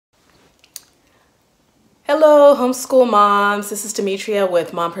Hello, homeschool moms. This is Demetria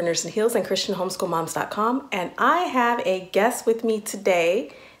with Mompreneurs and Heels and ChristianHomeschoolMoms.com, and I have a guest with me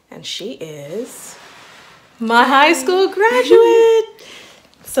today, and she is my high school graduate.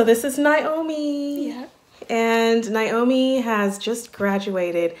 So this is Naomi. Yeah. And Naomi has just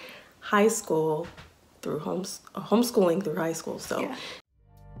graduated high school through homeschooling through high school. So. Yeah.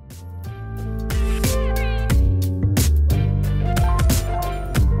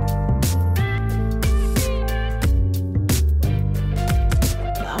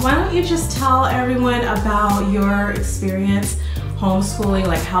 Why don't you just tell everyone about your experience homeschooling,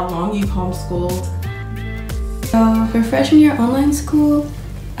 like how long you've homeschooled? For freshman year online school,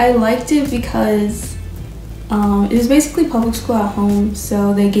 I liked it because it was basically public school at home,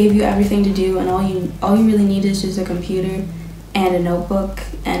 so they gave you everything to do, and all you really need is just a computer and a notebook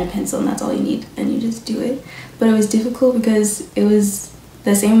and a pencil, and that's all you need, and you just do it. But it was difficult because it was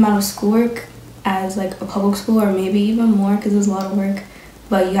the same amount of schoolwork as like a public school, or maybe even more because it was a lot of work.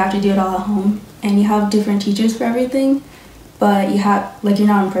 But you have to do it all at home, and you have different teachers for everything, but you're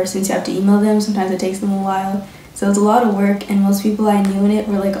not in person, so you have to email them. Sometimes it takes them a while, so it's a lot of work, and most people I knew in it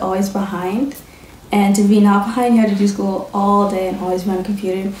were like always behind, and to be not behind, you had to do school all day and always be on a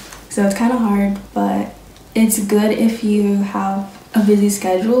computer, so it's kind of hard. But it's good if you have a busy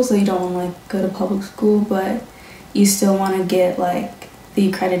schedule, so you don't want to like go to public school, but you still want to get like the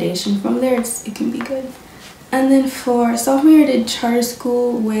accreditation from there. It can be good. And then for sophomore year, I did charter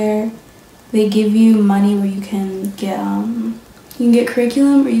school where they give you money where you can get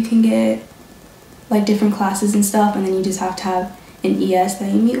curriculum, or you can get like different classes and stuff, and then you just have to have an ES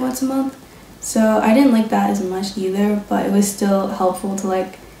that you meet once a month. So I didn't like that as much either, but it was still helpful to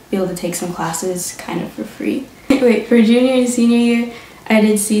like be able to take some classes kind of for free. Wait, for junior and senior year, I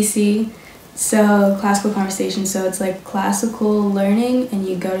did CC. So classical conversation, so it's like classical learning, and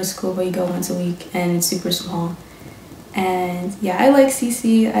you go to school, but you go once a week, and it's super small. And yeah, I like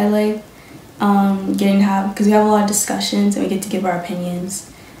CC. I like getting to have, because we have a lot of discussions and we get to give our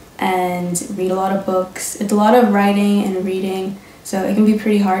opinions and read a lot of books. It's a lot of writing and reading, so it can be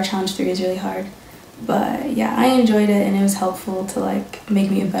pretty hard. Challenge 3 is really hard, but yeah, I enjoyed it, and it was helpful to like make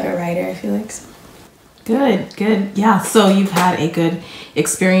me a better writer, I feel like. So. Good. Yeah, so you've had a good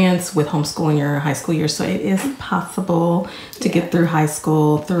experience with homeschooling your high school years, so it is possible to get through high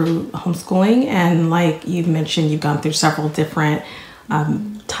school through homeschooling. And like you've mentioned, you've gone through several different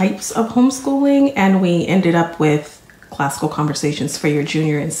types of homeschooling, and we ended up with classical conversations for your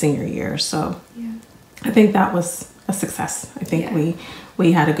junior and senior year. So yeah. I think that was a success. I think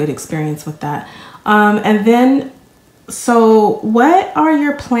we had a good experience with that. And then, so what are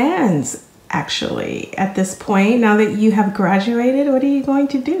your plans actually at this point, now that you have graduated? What are you going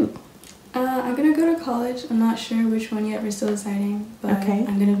to do? I'm gonna go to college. I'm not sure which one yet, we're still deciding, but okay.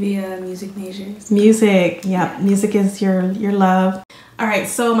 I'm gonna be a music major. So. Music, yeah, music is your love. All right,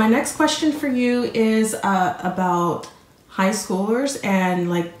 so my next question for you is about high schoolers, and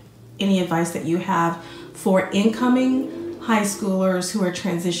like any advice that you have for incoming high schoolers who are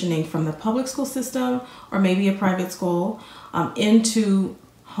transitioning from the public school system or maybe a private school into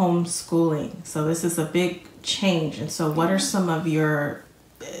homeschooling. So this is a big change, and so what are some of your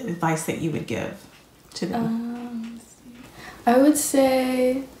advice that you would give to them? I would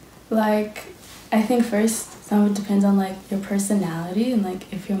say, like, I think first some of it depends on like your personality, and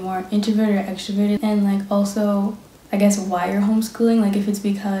like if you're more introverted or extroverted, and like also I guess why you're homeschooling, like if it's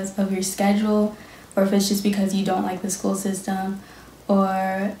because of your schedule, or if it's just because you don't like the school system,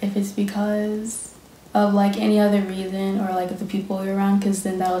 or if it's because of like any other reason, or like the people you're around, because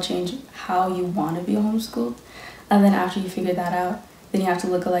then that'll change how you want to be homeschooled. And then after you figure that out, then you have to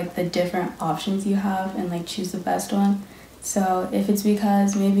look at like the different options you have and like choose the best one. So if it's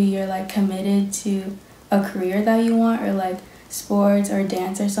because maybe you're like committed to a career that you want, or like sports or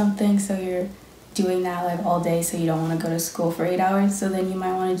dance or something, so you're doing that like all day, so you don't want to go to school for 8 hours, so then you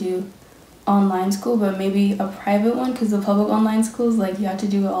might want to do online school, but maybe a private one, because the public online schools, like you have to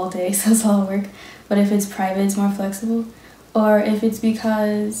do it all day, so it's a lot of work. But if it's private, it's more flexible. Or if it's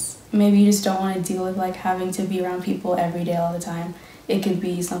because maybe you just don't want to deal with like having to be around people every day all the time, it could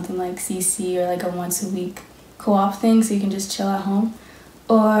be something like CC, or like a once a week co-op thing, so you can just chill at home.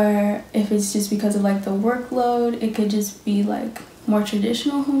 Or if it's just because of like the workload, it could just be like more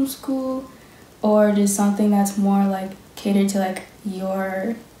traditional homeschool, or just something that's more like catered to like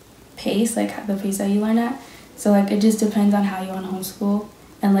your pace, like the pace that you learn at. So like it just depends on how you want to homeschool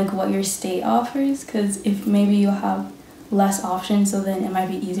and like what your state offers, because if maybe you'll have less options, so then it might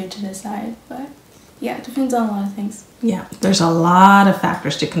be easier to decide. But yeah, it depends on a lot of things. Yeah, there's a lot of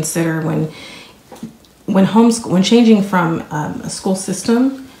factors to consider when changing from a school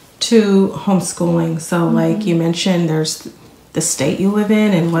system to homeschooling, so like you mentioned, there's the state you live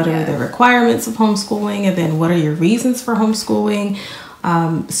in and what are the requirements of homeschooling, and then what are your reasons for homeschooling.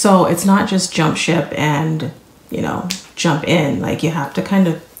 So it's not just jump ship and, you know, jump in. Like, you have to kind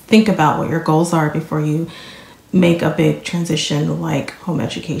of think about what your goals are before you make a big transition like home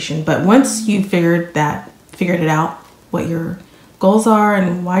education. But once you figured it out, what your goals are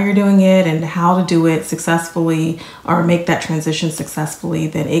and why you're doing it and how to do it successfully or make that transition successfully,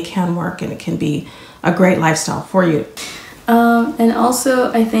 then it can work and it can be a great lifestyle for you. And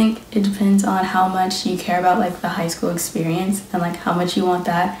also, I think it depends on how much you care about like the high school experience and like how much you want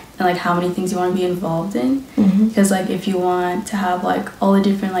that and like how many things you want to be involved in. Because like if you want to have like all the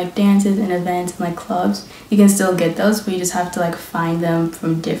different like dances and events and like clubs, you can still get those, but you just have to like find them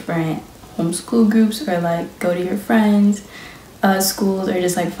from different homeschool groups or like go to your friends' schools or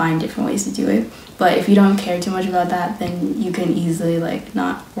just like find different ways to do it. But if you don't care too much about that, then you can easily like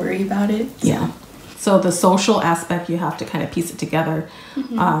not worry about it. Yeah. So the social aspect, you have to kind of piece it together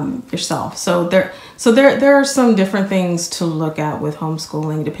yourself. So there are some different things to look at with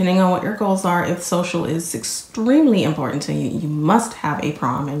homeschooling, depending on what your goals are. If social is extremely important to you, you must have a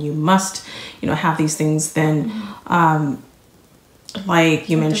prom and you must, you know, have these things. Then, like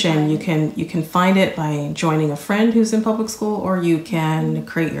you mentioned, you can find it by joining a friend who's in public school, or you can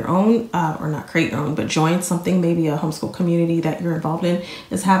create your own, or not create your own, but join something. Maybe a homeschool community that you're involved in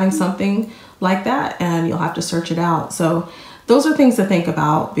is having something like that, and you'll have to search it out. So those are things to think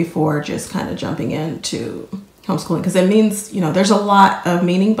about before just kind of jumping into homeschooling, because it means, you know, there's a lot of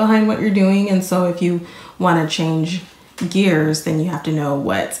meaning behind what you're doing. And so if you want to change gears, then you have to know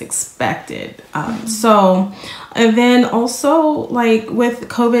what's expected. So, and then also like with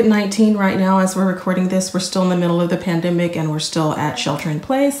COVID-19 right now, as we're recording this, we're still in the middle of the pandemic and we're still at shelter in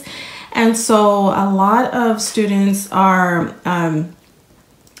place. And so a lot of students are,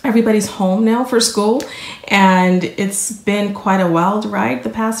 everybody's home now for school, and it's been quite a wild ride the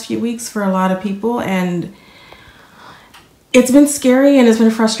past few weeks for a lot of people, and it's been scary and it's been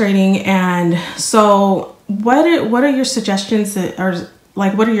frustrating. And so what are your suggestions or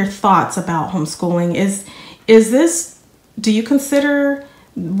like what are your thoughts about homeschooling? Is this, do you consider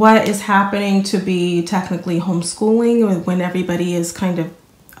what is happening to be technically homeschooling when everybody is kind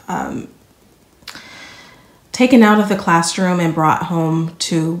of taken out of the classroom and brought home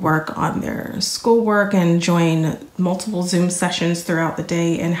to work on their schoolwork and join multiple Zoom sessions throughout the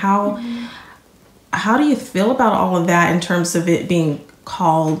day? And how do you feel about all of that in terms of it being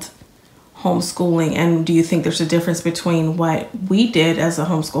called homeschooling? And do you think there's a difference between what we did as a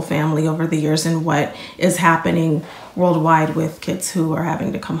homeschool family over the years and what is happening worldwide with kids who are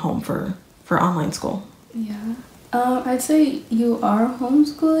having to come home for online school? Yeah. I'd say you are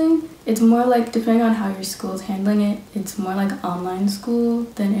homeschooling. It's more like, depending on how your school is handling it, it's more like online school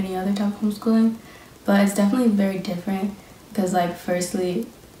than any other type of homeschooling. But it's definitely very different because, like, firstly,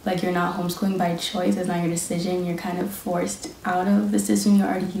 like, you're not homeschooling by choice. It's not your decision. You're kind of forced out of the system you're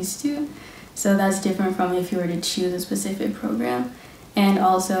already used to. So that's different from if you were to choose a specific program. And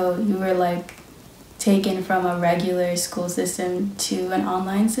also, you were, like, taken from a regular school system to an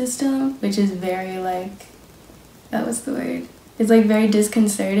online system, which is very, like, what's the word? It's like very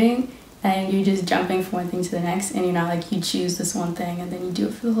disconcerting, and you're just jumping from one thing to the next, and you're not like, you choose this one thing and then you do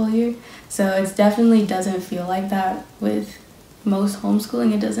it for the whole year. So it definitely doesn't feel like that with most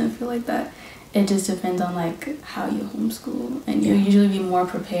homeschooling. It doesn't feel like that. It just depends on like how you homeschool, and you'll usually be more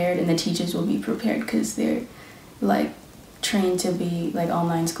prepared, and the teachers will be prepared because they're like trained to be like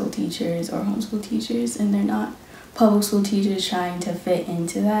online school teachers or homeschool teachers, and they're not public school teachers trying to fit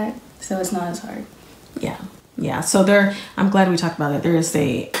into that. So it's not as hard. Yeah, so I'm glad we talked about it. There is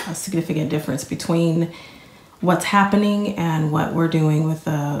a significant difference between what's happening and what we're doing with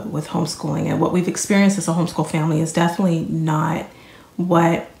homeschooling. And what we've experienced as a homeschool family is definitely not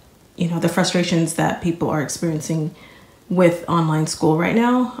what, you know, the frustrations that people are experiencing with online school right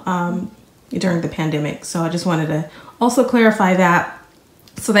now during the pandemic. So I just wanted to also clarify that,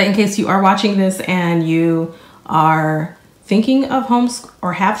 so that in case you are watching this and you are thinking of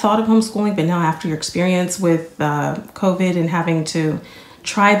or have thought of homeschooling, but now after your experience with COVID and having to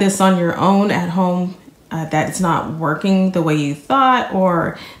try this on your own at home, that it's not working the way you thought,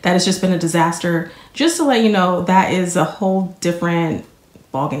 or that it's just been a disaster, just to let you know that is a whole different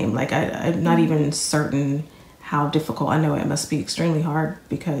ballgame. Like I'm not even certain how difficult. I know it must be extremely hard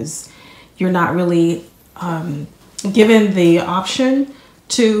because you're not really given the option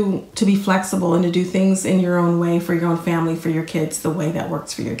to be flexible and to do things in your own way for your own family, for your kids, the way that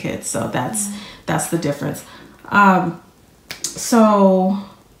works for your kids. So that's the difference.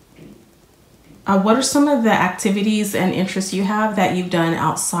 What are some of the activities and interests you have that you've done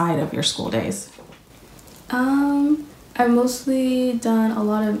outside of your school days? I've mostly done a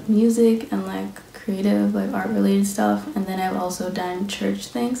lot of music and like creative, like art related stuff, and then I've also done church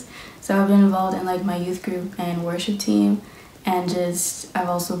things. So I've been involved in like my youth group and worship team, and just I've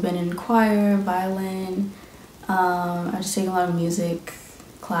also been in choir, violin. I've just taken a lot of music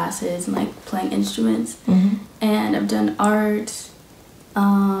classes and like playing instruments, and I've done art.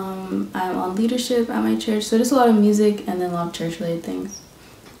 I'm on leadership at my church, so just a lot of music and then a lot of church related things.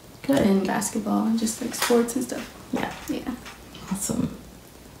 Good. And basketball and just like sports and stuff. Yeah. Awesome.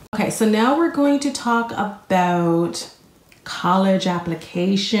 Okay, so now we're going to talk about college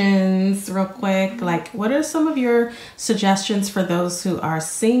applications real quick. Like, what are some of your suggestions for those who are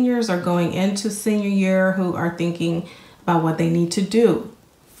seniors or going into senior year who are thinking about what they need to do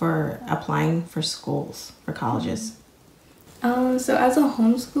for applying for schools, for colleges? So as a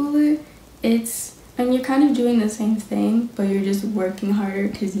homeschooler, you're kind of doing the same thing, but you're just working harder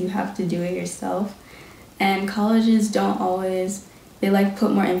because you have to do it yourself. And colleges don't always, they like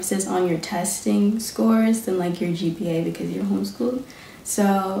put more emphasis on your testing scores than like your GPA because you're homeschooled.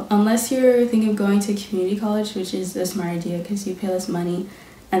 So unless you're thinking of going to community college, which is a smart idea because you pay less money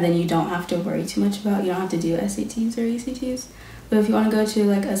and then you don't have to worry too much about, you don't have to do SATs or ACTs. But if you want to go to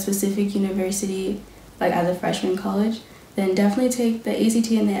like a specific university, like as a freshman college, then definitely take the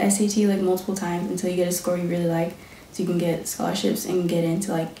ACT and the SAT like multiple times until you get a score you really like, so you can get scholarships and get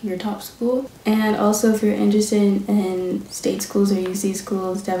into like your top school. And also if you're interested in state schools or UC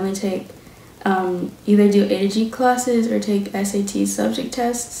schools, definitely take either do A to G classes or take SAT subject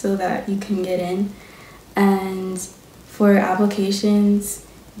tests so that you can get in. And for applications,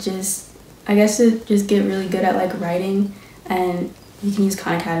 I guess to just get really good at like writing, and you can use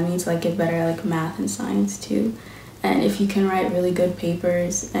Khan Academy to like get better at like math and science too. And if you can write really good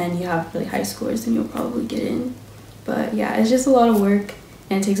papers and you have really high scores, then you'll probably get in. But yeah, it's just a lot of work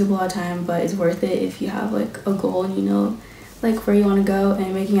and it takes up a lot of time, but it's worth it if you have like a goal and you know like where you want to go.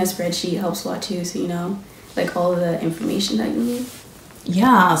 And making a spreadsheet helps a lot too, so you know like all the information that you need.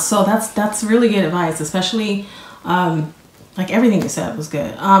 Yeah, so that's really good advice, especially like everything you said was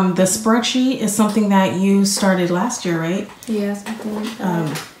good. The spreadsheet is something that you started last year, right? Yes, I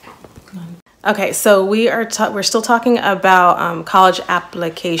think. Okay, so we're still talking about college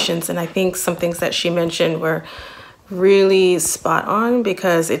applications, and I think some things that she mentioned were really spot on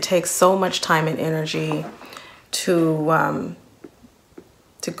because it takes so much time and energy to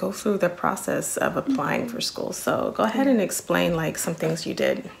go through the process of applying for school. So go ahead and explain like some things you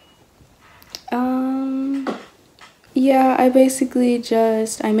did. Yeah, I basically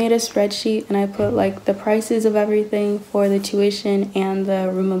I made a spreadsheet and I put like the prices of everything for the tuition and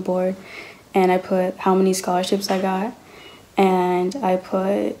the room and board. And I put how many scholarships I got, and I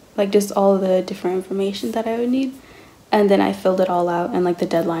put like just all the different information that I would need, and then I filled it all out and like the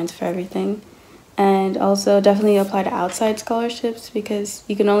deadlines for everything. And also definitely apply to outside scholarships because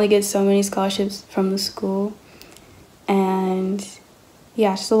you can only get so many scholarships from the school. And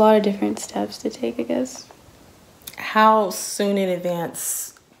yeah, just a lot of different steps to take, I guess. How soon in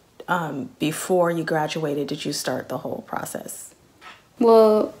advance before you graduated did you start the whole process?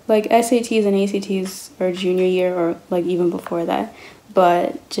 Well, like SATs and ACTs are junior year or like even before that.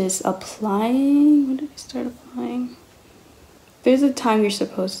 But just applying, when did I start applying? There's a time you're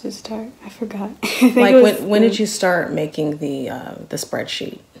supposed to start. I forgot. Like when did you start making the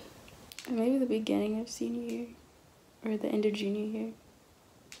spreadsheet? Maybe the beginning of senior year or the end of junior year.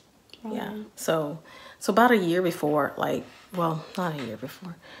 Yeah. So about a year before, like, well, not a year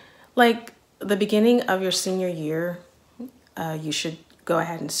before. Like the beginning of your senior year, you should go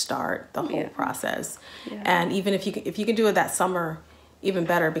ahead and start the whole process. Yeah. And even if you can do it that summer, even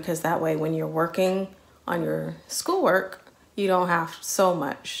better, because that way when you're working on your schoolwork, you don't have so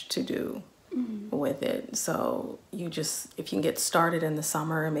much to do with it. So if you can get started in the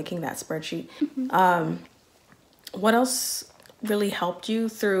summer and making that spreadsheet. What else really helped you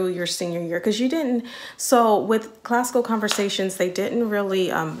through your senior year? Because so with Classical Conversations, they didn't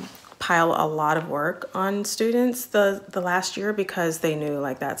really pile a lot of work on students the last year because they knew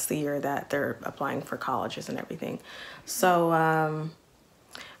like that's the year that they're applying for colleges and everything. So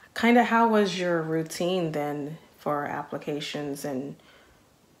kind of how was your routine then for applications, and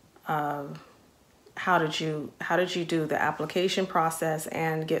how did you do the application process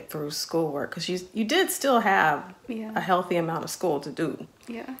and get through schoolwork? Because you did still have a healthy amount of school to do,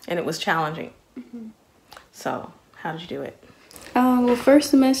 and it was challenging. So how did you do it? Well,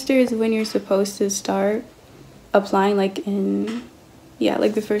 first semester is when you're supposed to start applying, like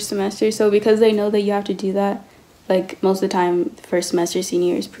the first semester. So because they know that you have to do that, like most of the time, the first semester senior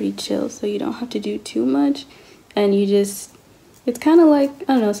year is pretty chill, so you don't have to do too much, and you just, it's kind of like, I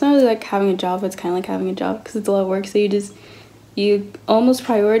don't know, it's not really like having a job, but it's kind of like having a job because it's a lot of work, so you almost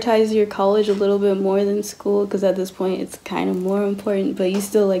prioritize your college a little bit more than school because at this point it's kind of more important, but you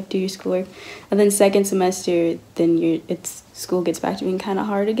still like do your schoolwork. And then second semester, then school gets back to being kind of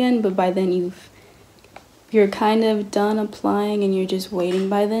hard again, but by then you're kind of done applying and you're just waiting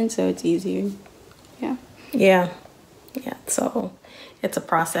by then, so it's easier. Yeah, so it's a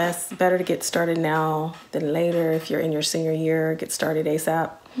process. Better to get started now than later. If you're in your senior year, get started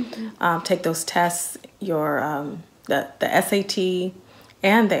ASAP. Take those tests, the SAT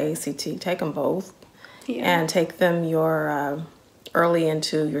and the ACT, take them both, and take them early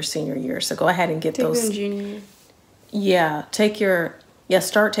into your senior year. So go ahead and get those. Take them junior year. Yeah,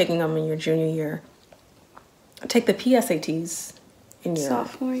 start taking them in your junior year. Take the PSATs in your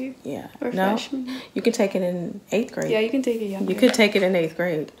sophomore year. Yeah, or freshman year. You can take it in 8th grade. Yeah, you can take it younger. You could take it in 8th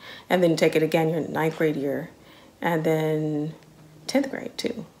grade, and then take it again your 9th grade year, and then 10th grade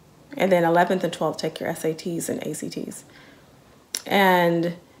too. And then 11th and 12th, take your SATs and ACTs.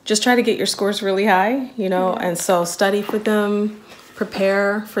 And just try to get your scores really high, and so study for them,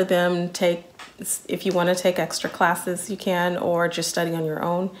 prepare for them, if you want to take extra classes, you can, or just study on your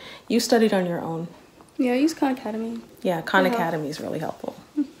own. You studied on your own. Yeah, I use Khan Academy. Yeah, Khan Academy is really helpful.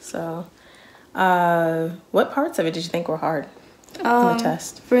 So, what parts of it did you think were hard on the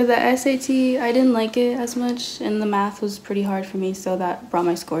test? For the SAT, I didn't like it as much, and the math was pretty hard for me, so that brought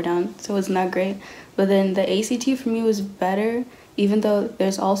my score down, so it wasn't that great. But then the ACT for me was better, even though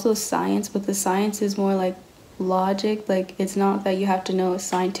there's also science, but the science is more like logic. Like, it's not that you have to know a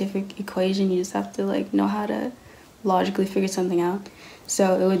scientific equation, you just have to like know how to logically figure something out.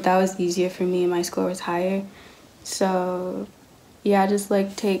 So that was easier for me, and my score was higher. So yeah, just like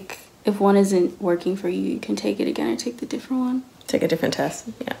if one isn't working for you, you can take it again or take the different one. Take a different test.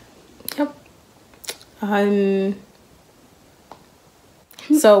 Yeah. Yep.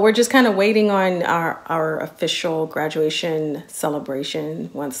 So we're just kind of waiting on our official graduation celebration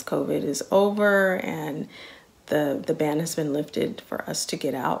once COVID is over and the ban has been lifted for us to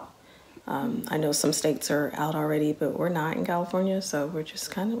get out. I know some states are out already, but we're not in California, so we're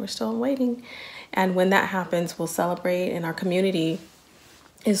still waiting. And when that happens, we'll celebrate, and our community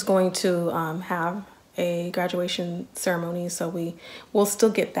is going to have a graduation ceremony, so we'll still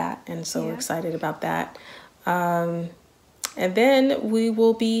get that, and so we're excited about that. And then we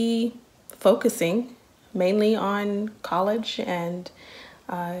will be focusing mainly on college and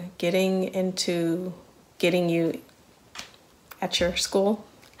getting you at your school.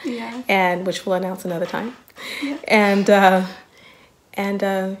 Yeah. And which we'll announce another time. Yeah. And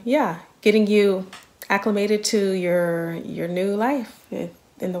getting you acclimated to your new life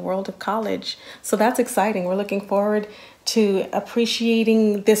in the world of college. So that's exciting. We're looking forward to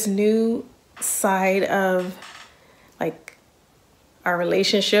appreciating this new side of like our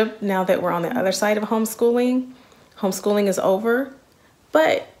relationship now that we're on the other side of homeschooling. Homeschooling is over,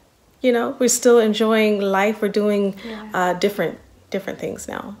 but we're still enjoying life. We're doing different things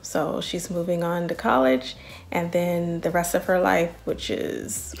now. So she's moving on to college, and then the rest of her life, which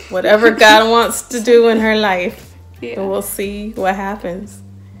is whatever God wants to do in her life. Yeah. And we'll see what happens.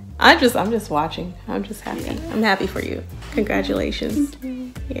 I'm just watching. I'm just happy. Yeah. I'm happy for you. Congratulations.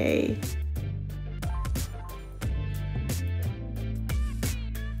 Thank you. Yay.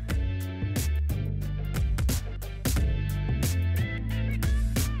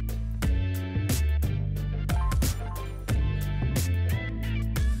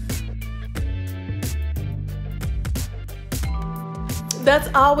 That's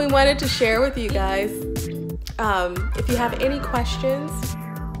all we wanted to share with you guys. If you have any questions,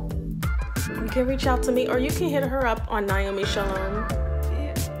 you can reach out to me, or you can hit her up on Naomi Shalom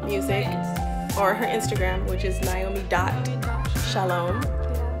Music, or her Instagram, which is naomi.shalom.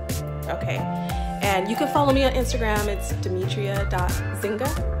 Okay. And you can follow me on Instagram. It's demetria.zinga.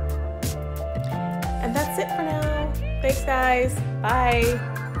 And that's it for now. Thanks, guys.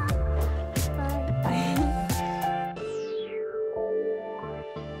 Bye.